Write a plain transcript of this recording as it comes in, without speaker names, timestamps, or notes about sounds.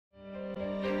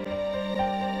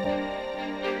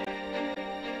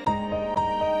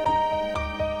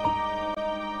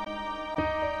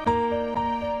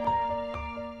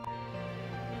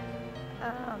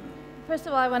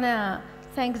of all, I want to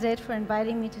thank Zaid for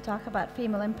inviting me to talk about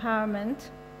female empowerment.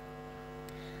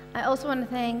 I also want to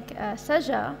thank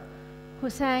Saja, who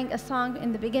sang a song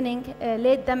in the beginning,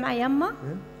 ليه الدمع يما.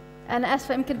 أنا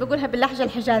آسفة يمكن بقولها باللهجة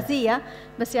الحجازية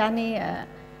بس يعني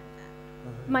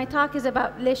my talk is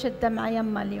about ليش الدمع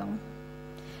يما اليوم.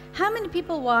 How many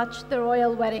people watched the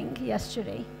royal wedding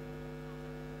yesterday?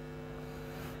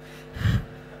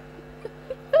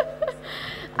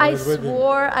 I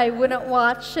swore I wouldn't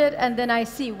watch it, and then I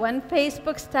see one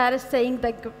Facebook status saying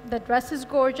that the dress is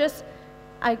gorgeous.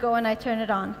 I go and I turn it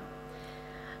on.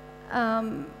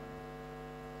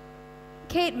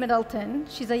 Kate Middleton,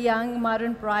 she's a young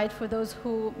modern bride for those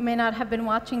who may not have been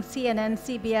watching CNN,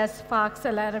 CBS, Fox,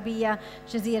 Al Arabiya,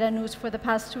 Jazeera News for the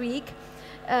past week,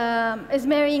 is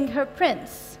marrying her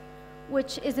prince,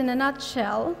 which is in a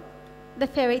nutshell the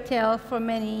fairy tale for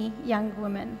many young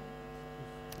women.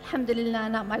 Alhamdulillah,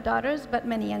 not my daughters, but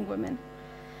many young women.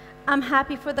 I'm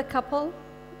happy for the couple.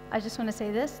 I just want to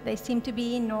say this. They seem to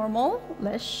be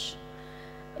normal-ish,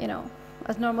 you know,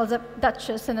 as normal as a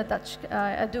duchess and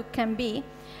a duke can be.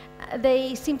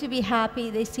 They seem to be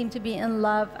happy. They seem to be in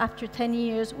love after 10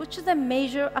 years, which is a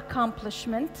major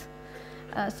accomplishment.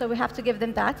 So we have to give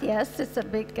them that. Yes, it's a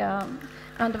big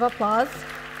round of applause.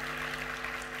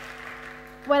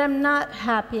 What I'm not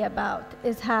happy about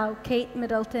is how Kate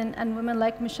Middleton and women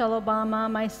like Michelle Obama,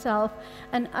 myself,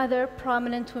 and other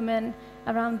prominent women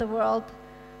around the world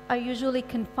are usually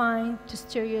confined to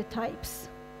stereotypes.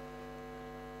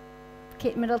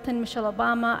 Kate Middleton, Michelle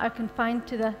Obama are confined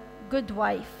to the good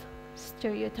wife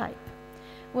stereotype.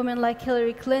 Women like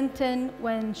Hillary Clinton,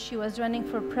 when she was running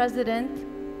for president,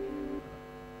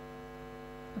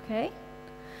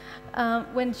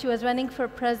 when she was running for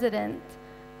president,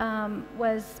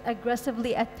 was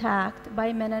aggressively attacked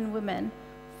by men and women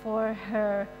for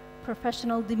her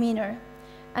professional demeanor.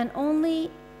 And only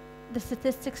the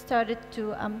statistics started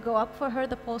to go up for her,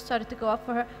 the polls started to go up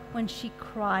for her when she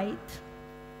cried.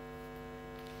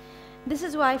 This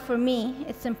is why, for me,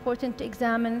 it's important to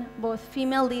examine both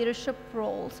female leadership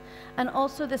roles and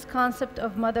also this concept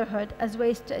of motherhood as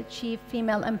ways to achieve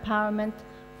female empowerment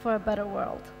for a better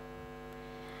world.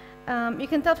 You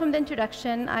can tell from the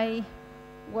introduction, I'm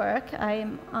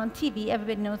on TV.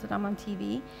 Everybody knows that I'm on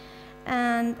TV.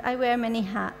 And I wear many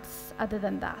hats other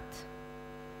than that.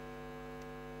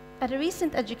 At a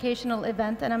recent educational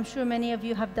event, and I'm sure many of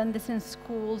you have done this in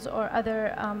schools or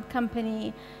other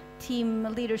company team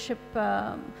leadership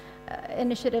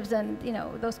initiatives and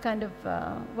those kind of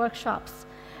workshops,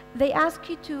 they ask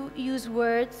you to use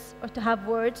words or to have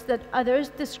words that others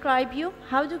describe you.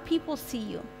 How do people see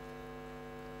you?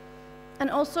 And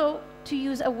also to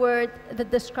use a word that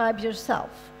describes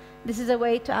yourself. This is a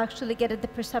way to actually get at the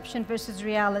perception versus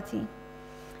reality.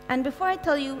 And before I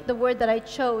tell you the word that I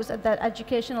chose at that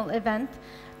educational event,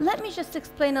 let me just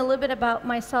explain a little bit about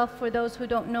myself for those who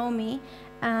don't know me,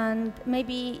 and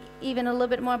maybe even a little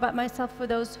bit more about myself for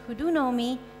those who do know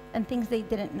me and things they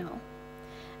didn't know.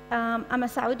 I'm a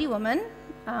Saudi woman.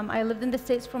 I lived in the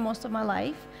States for most of my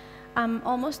life. I'm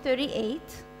almost 38.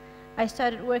 I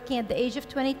started working at the age of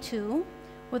 22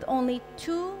 with only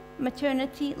 2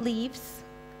 maternity leaves,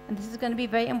 and this is going to be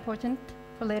very important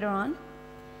for later on.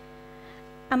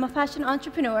 I'm a fashion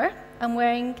entrepreneur. I'm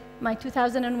wearing my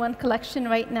 2001 collection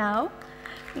right now.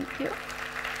 Thank you.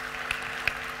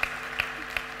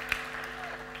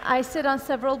 I sit on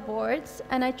several boards,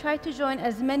 and I try to join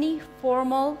as many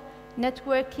formal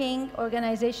networking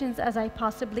organizations as I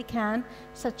possibly can,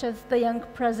 such as the Young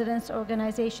Presidents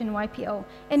Organization, YPO.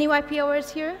 Any YPOers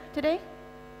here today?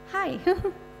 Hi.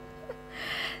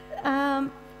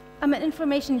 I'm an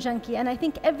information junkie, and I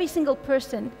think every single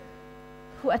person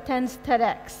who attends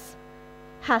TEDx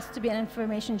has to be an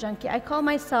information junkie. I call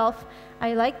myself,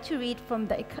 I like to read from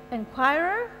the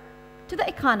Inquirer to the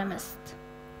Economist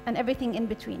and everything in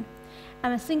between.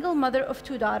 I'm a single mother of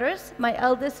 2 daughters. My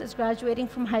eldest is graduating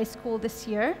from high school this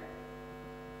year.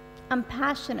 I'm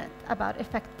passionate about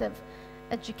effective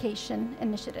education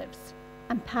initiatives.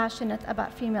 I'm passionate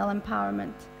about female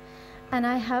empowerment. And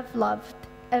I have loved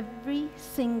every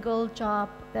single job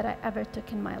that I ever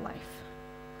took in my life.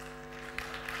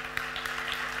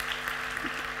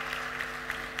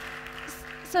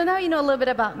 So now you know a little bit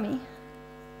about me.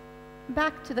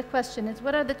 Back to the question is,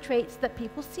 what are the traits that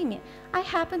people see me? I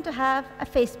happen to have a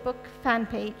Facebook fan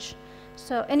page.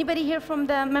 So anybody here from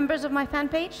the members of my fan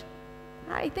page?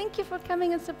 Hi, thank you for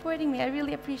coming and supporting me. I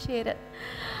really appreciate it.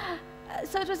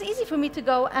 So it was easy for me to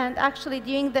go and actually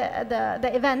during the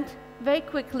event, very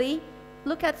quickly,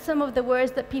 look at some of the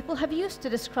words that people have used to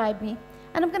describe me.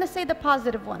 And I'm going to say the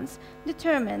positive ones.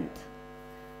 Determined,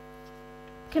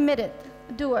 committed,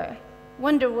 doer,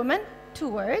 Wonder Woman, 2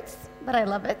 words, but I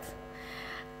love it.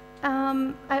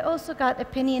 I also got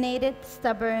opinionated,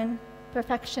 stubborn,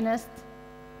 perfectionist,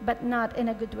 but not in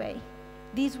a good way.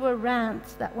 These were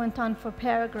rants that went on for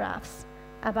paragraphs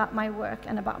about my work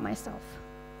and about myself.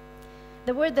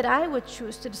 The word that I would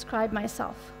choose to describe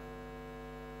myself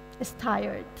is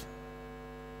tired.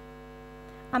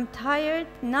 I'm tired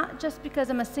not just because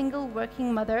I'm a single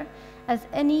working mother. As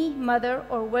any mother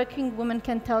or working woman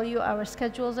can tell you, our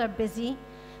schedules are busy,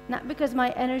 not because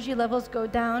my energy levels go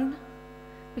down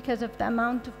because of the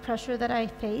amount of pressure that I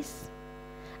face.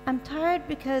 I'm tired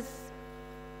because,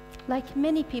 like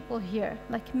many people here,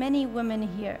 like many women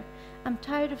here, I'm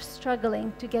tired of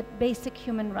struggling to get basic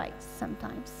human rights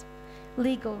sometimes,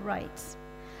 legal rights.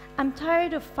 I'm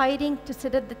tired of fighting to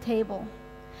sit at the table.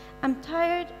 I'm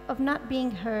tired of not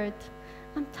being heard.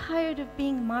 I'm tired of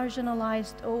being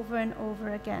marginalized over and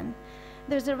over again.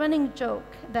 There's a running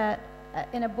joke that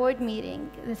in a board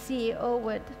meeting, the CEO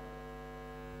would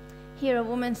hear a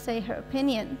woman say her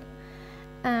opinion,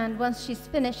 and once she's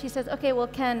finished, she says, okay, well,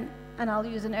 and I'll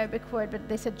use an Arabic word, but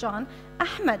they said, John,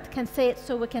 Ahmed can say it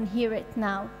so we can hear it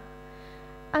now.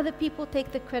 Other people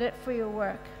take the credit for your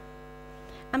work.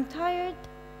 I'm tired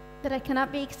that I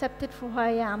cannot be accepted for who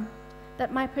I am,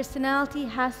 that my personality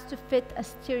has to fit a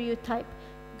stereotype: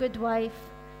 good wife,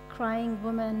 crying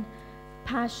woman,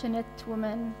 passionate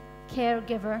woman,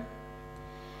 caregiver.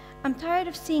 I'm tired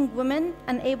of seeing women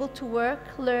unable to work,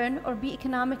 learn, or be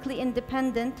economically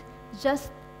independent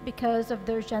just because of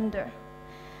their gender.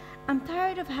 I'm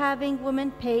tired of having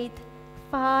women paid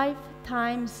 5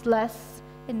 times less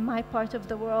in my part of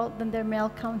the world than their male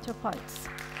counterparts.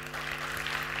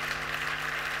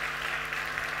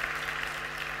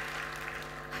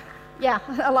 Yeah,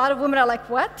 a lot of women are like,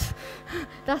 what?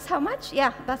 That's how much?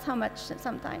 Yeah, that's how much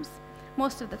sometimes,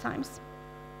 most of the times.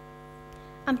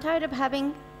 I'm tired of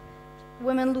having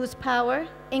women lose power,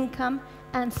 income,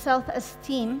 and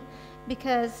self-esteem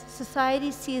because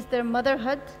society sees their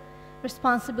motherhood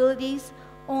responsibilities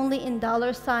only in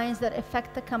dollar signs that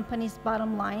affect the company's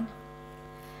bottom line.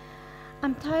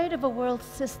 I'm tired of a world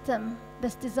system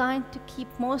that's designed to keep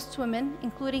most women,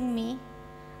 including me,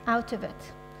 out of it,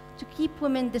 to keep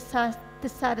women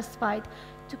dissatisfied,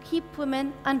 to keep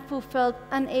women unfulfilled,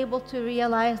 unable to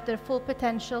realize their full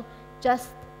potential just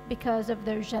because of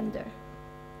their gender.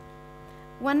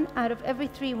 1 out of every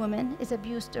 3 women is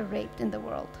abused or raped in the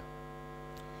world.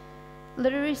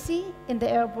 Literacy in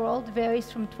the Arab world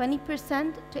varies from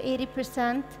 20% to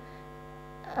 80%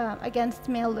 against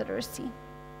male literacy.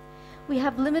 We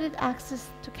have limited access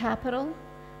to capital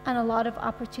and a lot of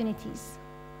opportunities.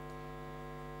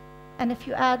 And if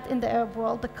you add in the Arab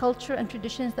world the culture and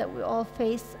traditions that we all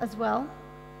face as well,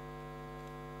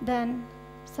 then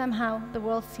somehow the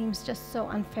world seems just so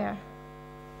unfair.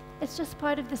 It's just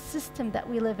part of the system that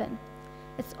we live in.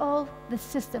 It's all the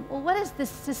system. Well, what is this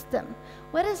system?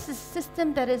 What is the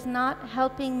system that is not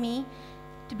helping me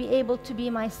to be able to be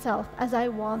myself as I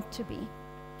want to be?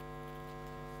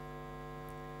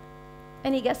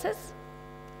 Any guesses?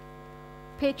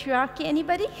 Patriarchy,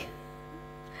 anybody?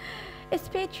 It's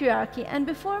patriarchy. And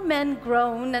before men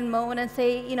groan and moan and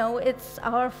say, you know, it's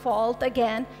our fault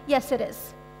again, yes, it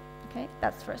is. Okay,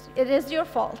 that's first. It is your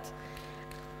fault.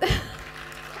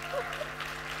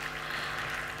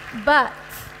 But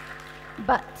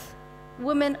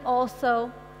women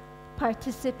also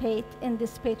participate in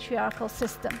this patriarchal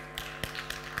system.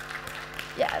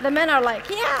 Yeah, the men are like,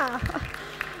 yeah,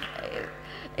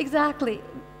 exactly.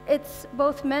 It's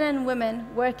both men and women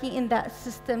working in that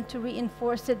system to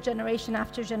reinforce it generation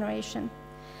after generation.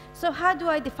 So how do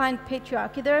I define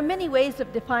patriarchy? There are many ways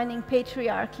of defining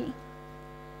patriarchy.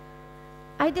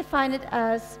 I define it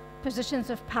as positions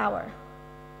of power.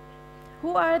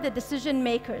 Who are the decision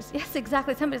makers? Yes,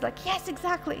 exactly. Somebody's like, yes,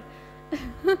 exactly.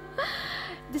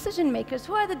 Decision makers.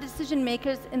 Who are the decision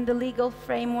makers in the legal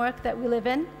framework that we live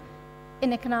in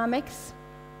economics,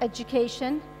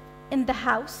 education, in the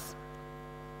house?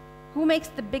 Who makes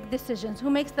the big decisions? Who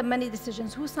makes the money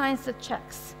decisions? Who signs the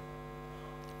checks?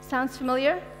 Sounds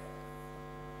familiar?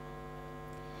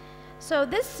 So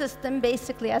this system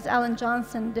basically, as Alan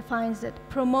Johnson defines it,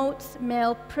 promotes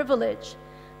male privilege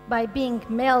by being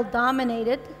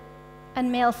male-dominated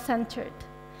and male-centered.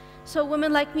 So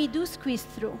women like me do squeeze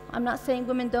through. I'm not saying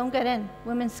women don't get in.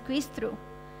 Women squeeze through.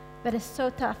 But it's so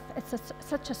tough. It's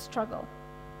such a struggle.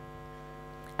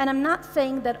 And I'm not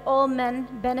saying that all men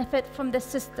benefit from the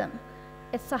system.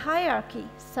 It's a hierarchy.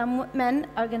 Some men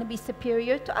are going to be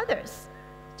superior to others,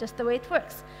 just the way it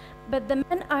works. But the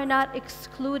men are not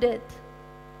excluded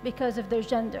because of their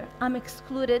gender. I'm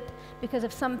excluded because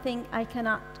of something I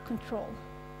cannot control.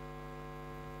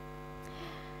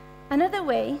 Another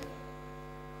way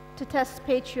to test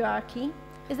patriarchy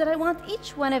is that I want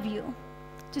each one of you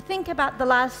to think about the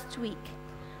last week.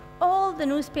 All the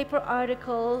newspaper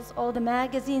articles, all the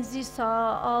magazines you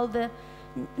saw, all the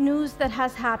news that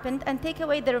has happened, and take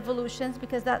away the revolutions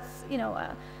because that's, you know,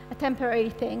 a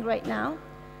temporary thing right now.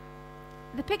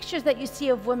 The pictures that you see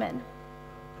of women.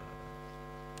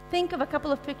 Think of a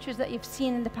couple of pictures that you've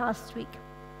seen in the past week.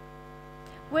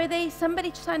 Were they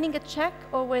somebody signing a check,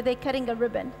 or were they cutting a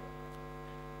ribbon?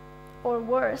 Or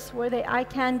worse, were they eye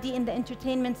candy in the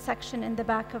entertainment section in the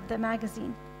back of the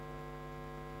magazine?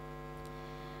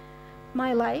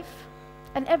 My life,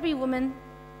 and every woman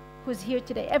who's here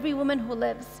today, every woman who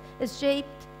lives, is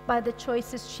shaped by the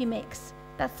choices she makes.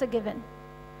 That's a given.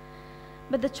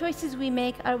 But the choices we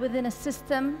make are within a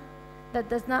system that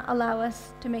does not allow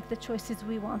us to make the choices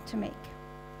we want to make.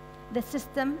 The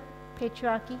system,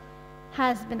 patriarchy,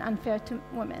 has been unfair to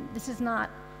women. This is not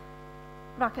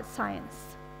rocket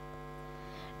science.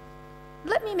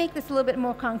 Let me make this a little bit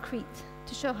more concrete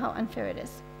to show how unfair it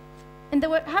is.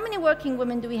 How many working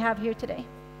women do we have here today?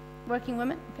 Working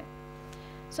women? Okay.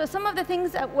 So some of the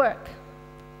things at work,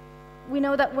 we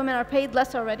know that women are paid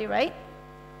less already, right?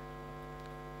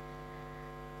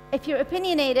 If you're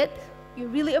opinionated, you're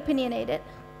really opinionated,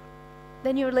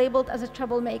 then you're labeled as a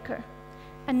troublemaker.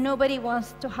 And nobody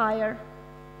wants to hire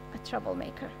a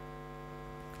troublemaker.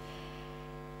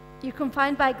 You're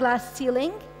confined by glass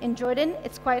ceiling. In Jordan,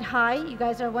 it's quite high. You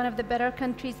guys are one of the better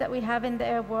countries that we have in the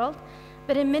Arab world.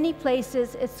 But in many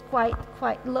places, it's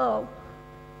quite low,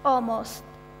 almost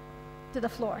to the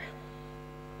floor.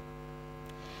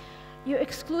 You're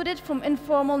excluded from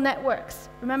informal networks.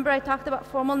 Remember I talked about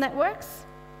formal networks?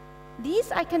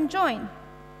 These I can join.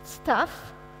 It's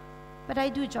tough, but I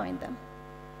do join them.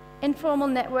 Informal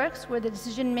networks where the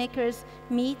decision makers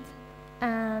meet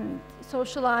and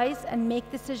socialize and make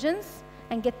decisions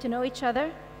and get to know each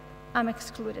other, I'm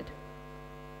excluded.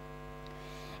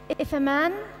 If a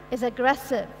man is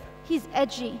aggressive, he's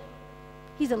edgy,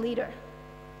 he's a leader.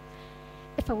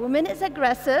 If a woman is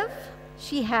aggressive,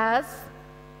 she has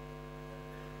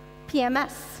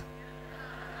PMS.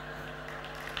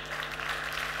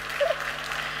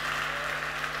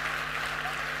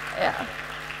 Yeah.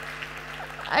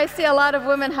 I see a lot of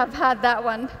women have had that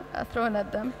one thrown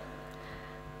at them.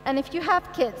 And if you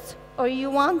have kids, or you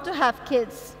want to have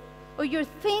kids, or you're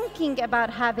thinking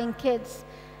about having kids,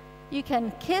 you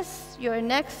can kiss your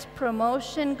next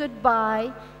promotion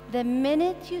goodbye the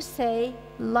minute you say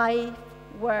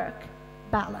life-work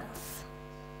balance.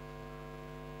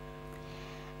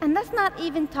 And let's not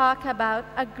even talk about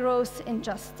a gross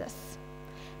injustice.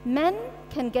 Men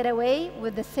can get away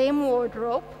with the same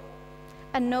wardrobe,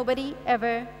 and nobody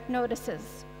ever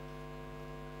notices.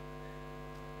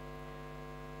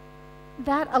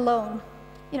 That alone,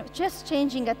 just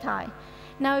changing a tie.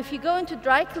 Now, if you go into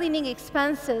dry cleaning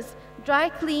expenses, dry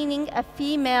cleaning a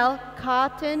female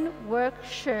cotton work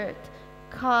shirt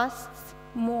costs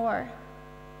more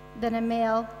than a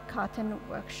male cotton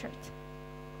work shirt.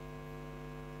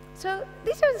 So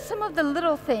these are some of the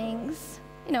little things,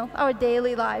 our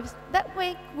daily lives, that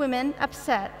make women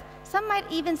upset. Some might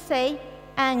even say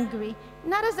angry,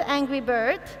 not as an angry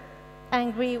bird,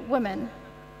 angry women.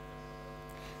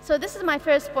 So this is my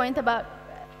first point about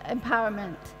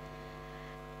empowerment.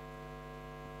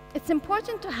 It's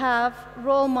important to have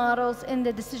role models in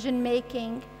the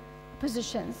decision-making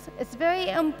positions. It's very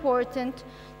important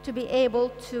to be able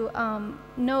to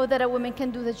know that a woman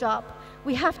can do the job.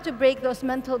 We have to break those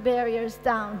mental barriers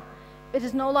down. It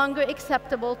is no longer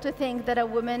acceptable to think that a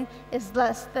woman is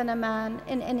less than a man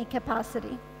in any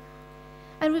capacity.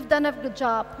 And we've done a good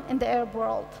job in the Arab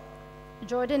world.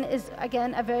 Jordan is,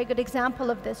 again, a very good example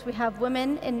of this. We have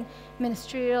women in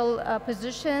ministerial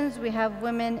positions. We have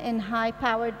women in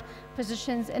high-powered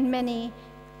positions in many,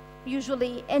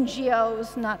 usually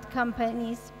NGOs, not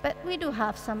companies, but we do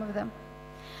have some of them.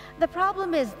 The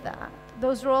problem is that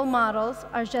those role models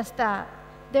are just that.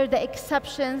 They're the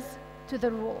exceptions to the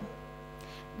rule.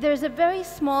 There's a very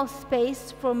small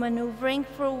space for maneuvering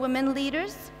for women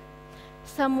leaders.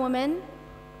 Some women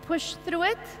push through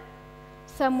it.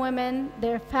 Some women,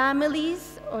 their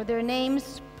families or their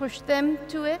names push them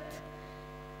to it.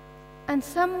 And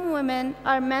some women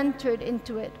are mentored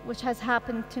into it, which has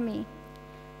happened to me.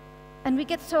 And we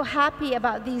get so happy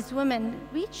about these women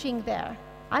reaching there.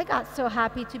 I got so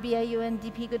happy to be a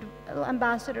UNDP Good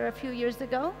Ambassador a few years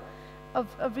ago, of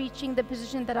reaching the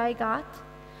position that I got.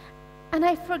 And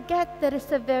I forget that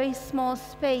it's a very small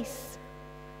space.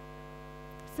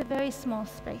 It's a very small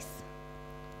space.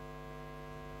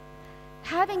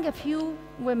 Having a few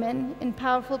women in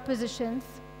powerful positions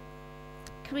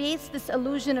creates this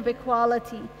illusion of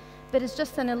equality, but it's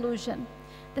just an illusion.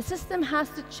 The system has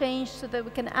to change so that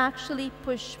we can actually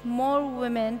push more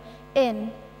women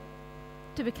in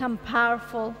to become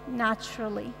powerful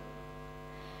naturally.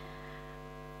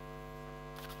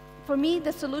 For me,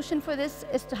 the solution for this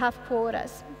is to have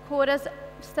quotas. Quotas,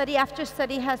 study after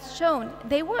study has shown,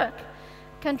 they work.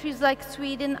 Countries like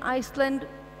Sweden, Iceland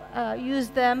use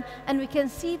them, and we can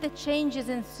see the changes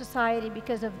in society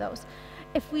because of those.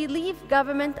 If we leave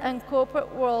government and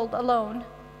corporate world alone,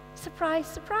 surprise,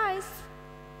 surprise,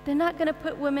 they're not going to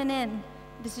put women in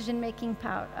decision-making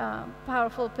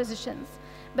powerful positions.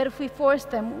 But if we force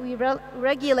them, we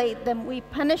regulate them, we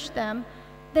punish them,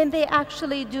 then they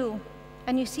actually do.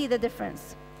 And you see the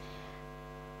difference.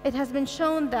 It has been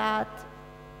shown that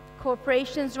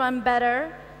corporations run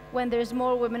better when there's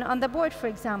more women on the board, for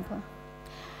example.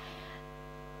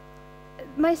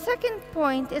 My second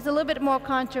point is a little bit more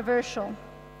controversial,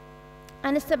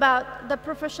 and it's about the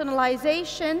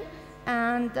professionalization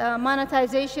and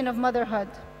monetization of motherhood.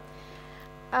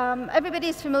 Everybody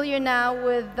is familiar now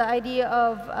with the idea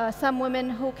of some women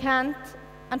who can't,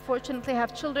 unfortunately,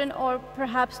 have children, or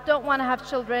perhaps don't want to have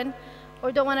children,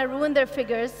 or don't want to ruin their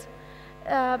figures,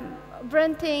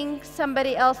 renting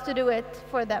somebody else to do it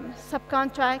for them,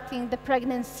 subcontracting the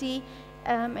pregnancy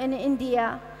in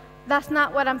India. That's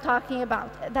not what I'm talking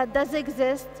about. That does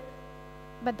exist,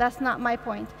 but that's not my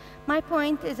point. My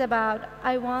point is about,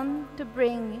 I want to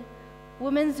bring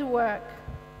women's work,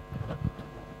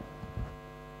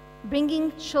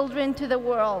 bringing children to the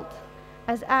world,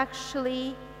 as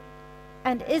actually,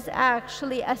 and is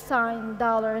actually assigned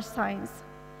dollar signs.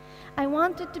 I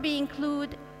want it to be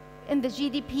included in the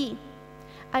GDP.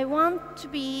 I want to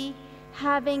be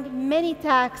having many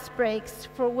tax breaks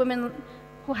for women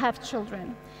who have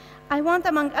children. I want,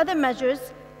 among other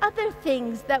measures, other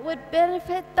things that would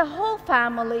benefit the whole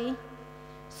family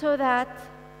so that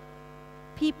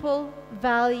people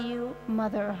value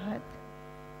motherhood.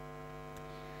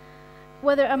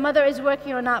 Whether a mother is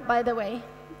working or not, by the way,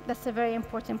 that's a very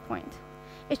important point.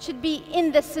 It should be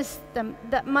in the system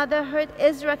that motherhood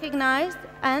is recognized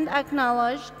and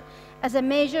acknowledged as a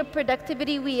major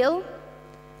productivity wheel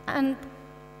and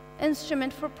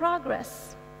instrument for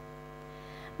progress.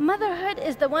 Motherhood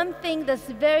is the one thing that's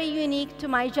very unique to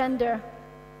my gender.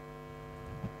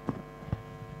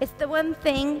 It's the one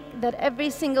thing that every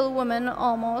single woman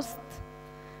almost,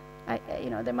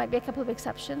 there might be a couple of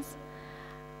exceptions,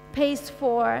 pays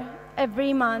for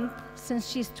every month since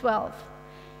she's 12.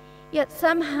 Yet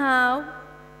somehow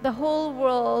the whole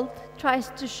world tries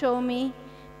to show me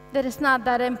that it's not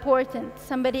that important.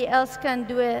 Somebody else can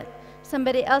do it.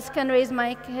 Somebody else can raise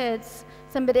my kids.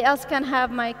 Somebody else can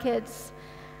have my kids.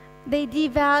 They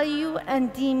devalue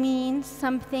and demean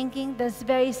some thinking that's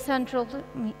very central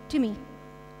to me.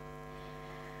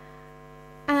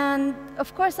 And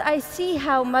of course, I see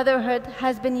how motherhood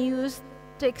has been used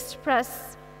to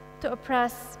express, to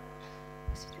oppress.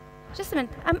 Just a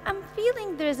minute, I'm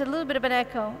feeling there's a little bit of an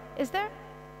echo. Is there?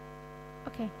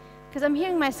 Okay, because I'm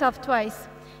hearing myself twice.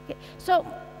 Okay. So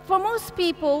for most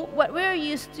people, what we're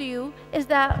used to is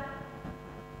that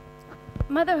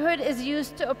motherhood is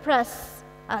used to oppress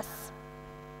us.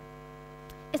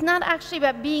 It's not actually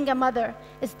about being a mother.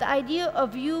 It's the idea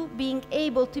of you being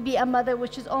able to be a mother,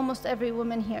 which is almost every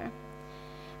woman here.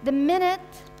 The minute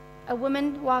a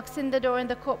woman walks in the door in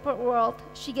the corporate world,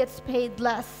 she gets paid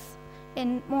less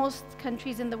in most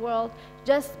countries in the world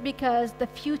just because the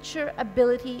future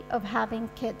ability of having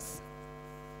kids.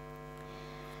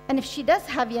 And if she does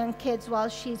have young kids while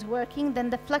she's working, then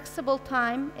the flexible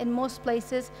time in most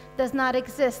places does not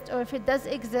exist. Or if it does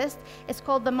exist, it's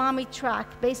called the mommy track,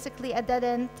 basically a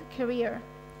dead-end career.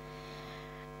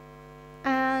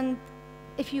 And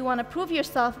if you want to prove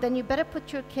yourself, then you better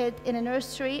put your kid in a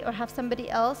nursery or have somebody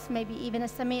else, maybe even a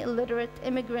semi-illiterate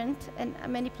immigrant in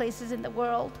many places in the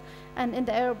world, and in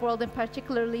the Arab world, and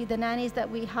particularly the nannies that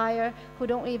we hire who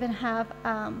don't even have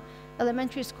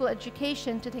elementary school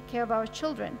education to take care of our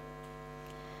children.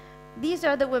 These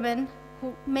are the women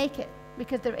who make it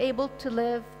because they're able to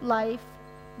live life,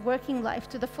 working life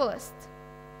to the fullest.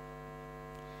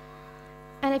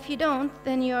 And if you don't,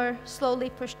 then you're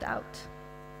slowly pushed out.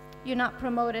 You're not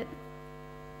promoted.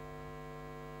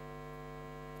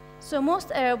 So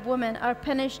most Arab women are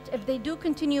punished if they do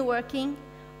continue working,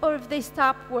 or if they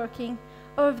stop working,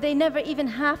 or if they never even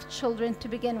have children to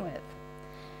begin with.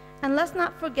 And let's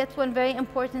not forget one very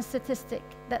important statistic,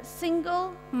 that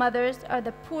single mothers are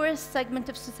the poorest segment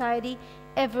of society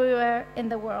everywhere in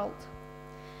the world.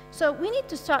 So we need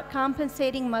to start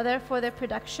compensating mothers for their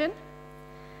production.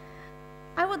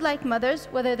 I would like mothers,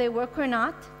 whether they work or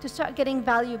not, to start getting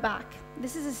value back.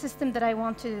 This is a system that I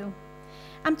want to do.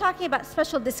 I'm talking about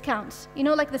special discounts. You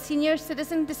know, like the senior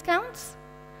citizen discounts?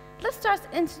 Let's start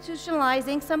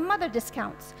institutionalizing some mother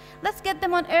discounts. Let's get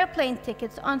them on airplane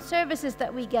tickets, on services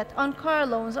that we get, on car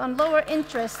loans, on lower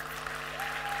interest.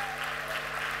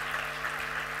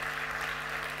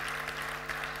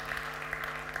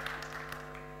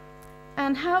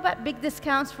 And how about big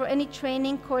discounts for any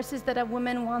training courses that a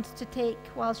woman wants to take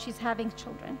while she's having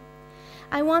children?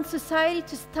 I want society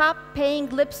to stop paying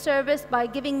lip service by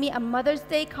giving me a Mother's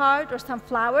Day card or some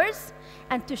flowers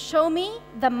and to show me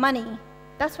the money.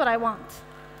 That's what I want.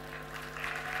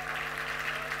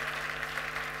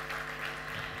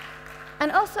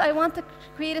 And also, I want to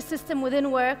create a system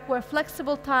within work where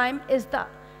flexible time is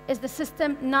the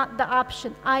system, not the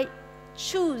option. I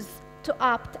choose to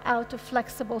opt out of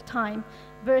flexible time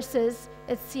versus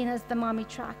it's seen as the mommy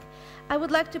track. I would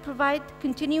like to provide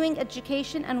continuing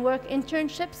education and work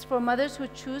internships for mothers who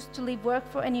choose to leave work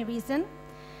for any reason.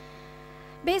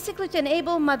 Basically, to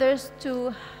enable mothers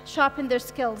to sharpen their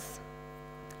skills.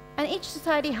 And each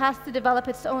society has to develop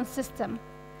its own system.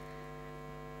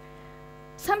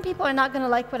 Some people are not going to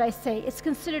like what I say. It's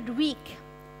considered weak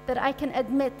that I can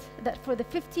admit that for the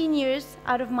 15 years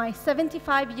out of my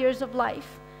 75 years of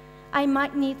life, I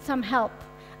might need some help.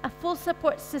 A full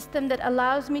support system that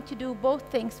allows me to do both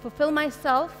things, fulfill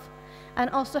myself and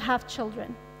also have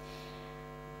children.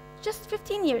 Just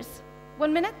 15 years.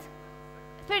 1 minute?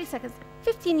 30 seconds.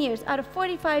 15 years out of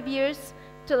 45 years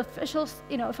till officials,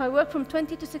 you know, if I work from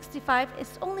 20 to 65,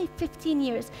 it's only 15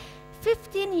 years.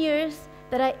 15 years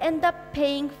that I end up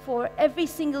paying for every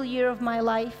single year of my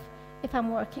life if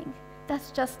I'm working. That's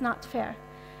just not fair.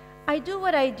 I do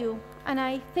what I do, and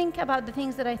I think about the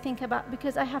things that I think about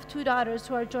because I have 2 daughters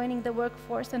who are joining the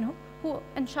workforce and who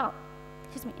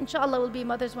inshallah will be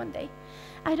mothers one day.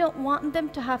 I don't want them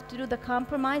to have to do the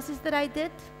compromises that I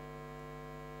did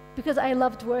because I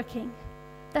loved working.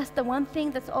 That's the one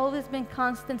thing that's always been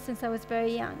constant since I was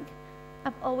very young.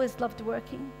 I've always loved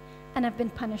working, and I've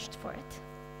been punished for it.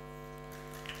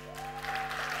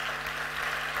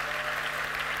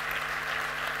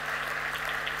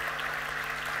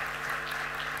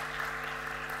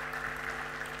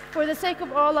 For the sake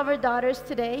of all of our daughters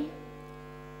today,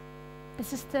 the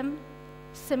system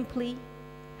simply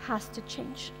has to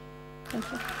change.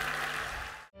 Thank you.